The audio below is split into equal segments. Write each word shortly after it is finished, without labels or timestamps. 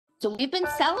So we've been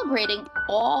celebrating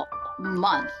all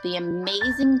month the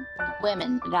amazing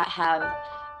women that have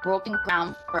broken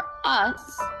ground for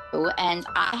us. And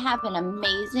I have an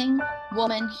amazing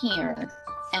woman here,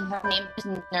 and her name is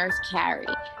Nurse Kari.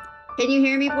 Can you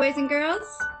hear me, boys and girls?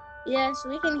 Yes,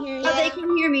 we can hear you. Oh, they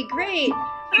can hear me. Great.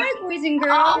 Hi, boys and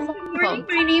girls. Good morning.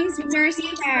 My name's Nurse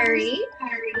Kari.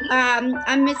 I'm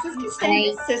Mrs.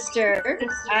 Costanza's sister.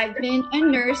 I've been a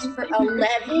nurse for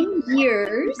 11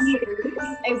 years.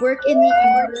 I work in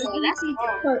the emergency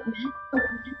department,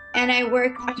 and I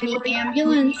work on the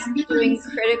ambulance doing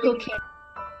critical care.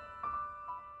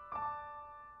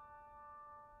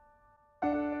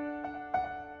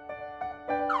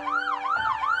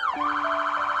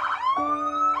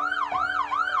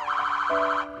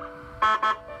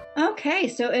 Okay,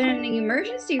 so in an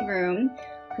emergency room,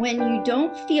 when you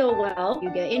don't feel well,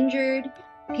 you get injured,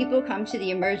 people come to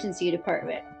the emergency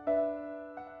department.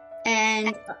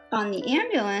 And on the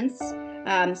ambulance,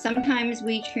 sometimes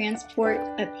we transport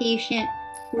a patient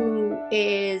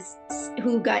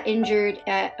who got injured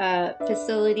at a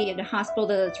facility in a hospital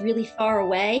that's really far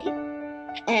away,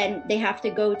 and they have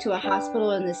to go to a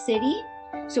hospital in the city.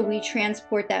 So we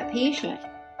transport that patient.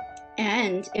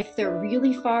 And if they're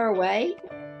really far away,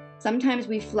 sometimes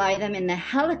we fly them in the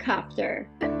helicopter.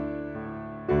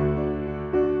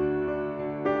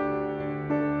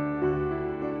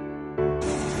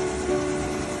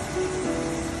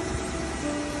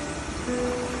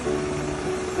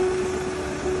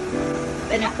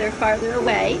 And if they're farther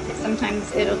away,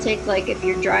 sometimes it'll take, like if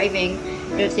you're driving,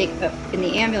 it'll take, in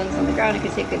the ambulance on the ground, it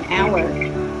could take an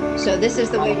hour. So this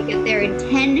is the way to get there in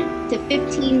 10 to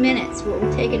 15 minutes. What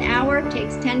would take an hour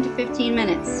takes 10 to 15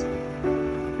 minutes.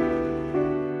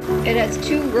 It has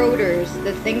two rotors.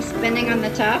 The thing spinning on the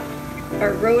top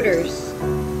are rotors,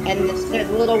 and the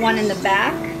little one in the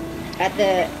back at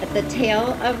the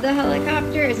tail of the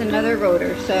helicopter is another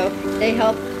rotor. So they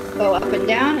help go up and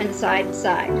down and side to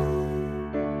side.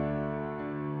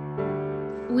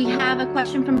 We have a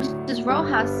question from Mrs.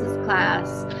 Rojas's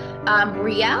class.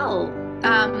 Riel,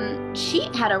 she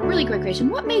had a really great question.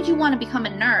 What made you want to become a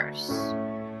nurse?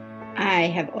 I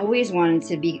have always wanted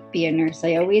to be a nurse.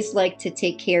 I always like to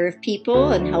take care of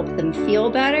people and help them feel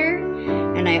better.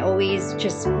 And I always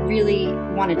just really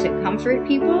wanted to comfort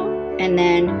people. And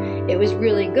then it was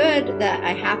really good that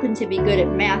I happened to be good at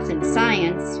math and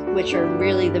science, which are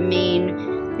really the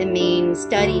main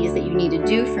studies that you need to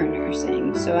do for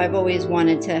nursing. So I've always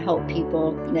wanted to help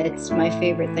people. It's my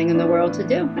favorite thing in the world to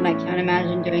do. And I can't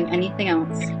imagine doing anything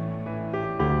else.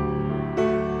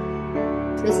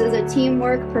 This is a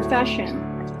teamwork profession.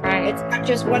 Right. It's not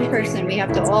just one person. We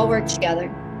have to all work together.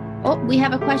 Oh, we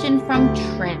have a question from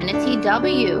Trinity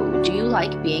W. Do you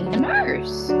like being a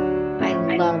nurse? I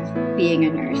love being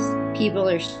a nurse. People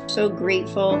are so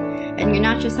grateful. And you're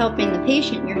not just helping the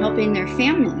patient, you're helping their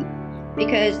family.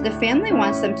 Because the family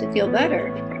wants them to feel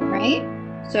better, right?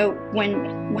 So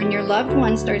when your loved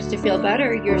one starts to feel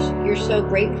better, you're so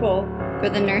grateful for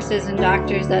the nurses and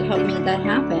doctors that help make that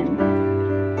happen.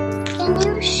 Can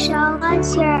you show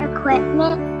us your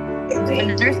equipment?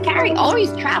 Nurse Kari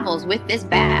always travels with this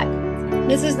bag.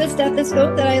 This is the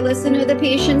stethoscope that I listen to the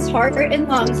patient's heart and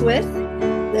lungs with.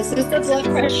 This is the blood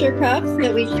pressure cuff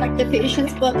that we check the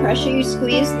patient's blood pressure. You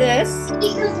squeeze this,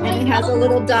 and it has a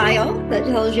little dial that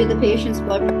tells you the patient's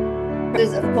blood pressure.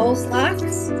 There's a pulse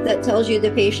ox that tells you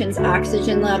the patient's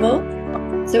oxygen level.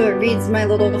 So it reads my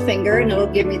little finger, and it'll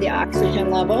give me the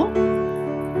oxygen level.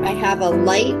 I have a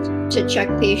light to check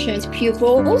patients'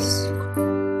 pupils.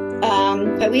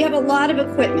 But we have a lot of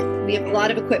equipment. We have a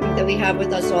lot of equipment that we have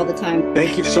with us all the time.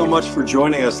 Thank you so much for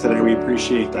joining us today. We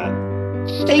appreciate that.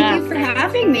 Thank you for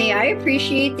having me. I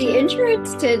appreciate the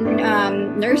interest in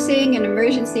nursing and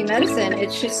emergency medicine.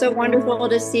 It's just so wonderful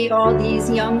to see all these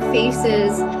young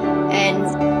faces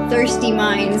and thirsty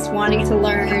minds wanting to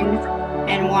learn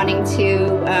and wanting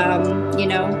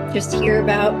to, just hear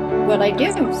about what I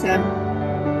do. So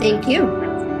thank you.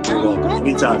 You're welcome.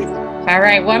 Anytime. All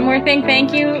right, one more thing.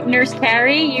 Thank you, Nurse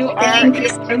Kari. You are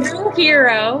a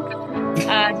hero.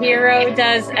 Hero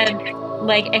does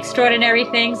extraordinary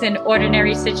things in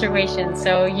ordinary situations.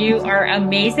 So you are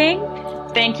amazing.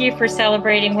 Thank you for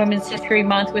celebrating Women's History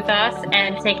Month with us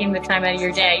and taking the time out of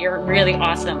your day. You're really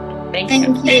awesome. Thank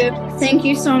you. Thank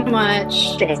you so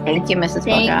much. Thank you, Mrs.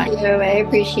 Thank you. I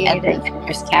appreciate it.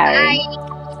 Nurse Kari.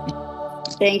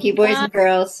 Thank you, boys and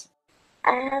girls.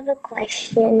 I have a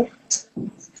question.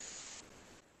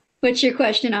 What's your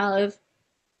question, Olive?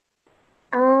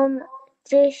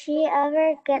 Does she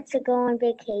ever get to go on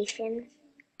vacation?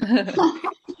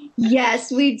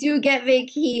 Yes, we do get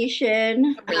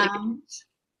vacation.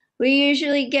 We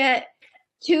usually get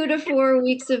 2 to 4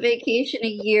 weeks of vacation a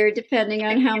year, depending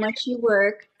on how much you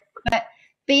work. But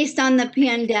based on the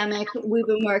pandemic, we've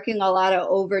been working a lot of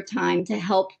overtime to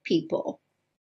help people.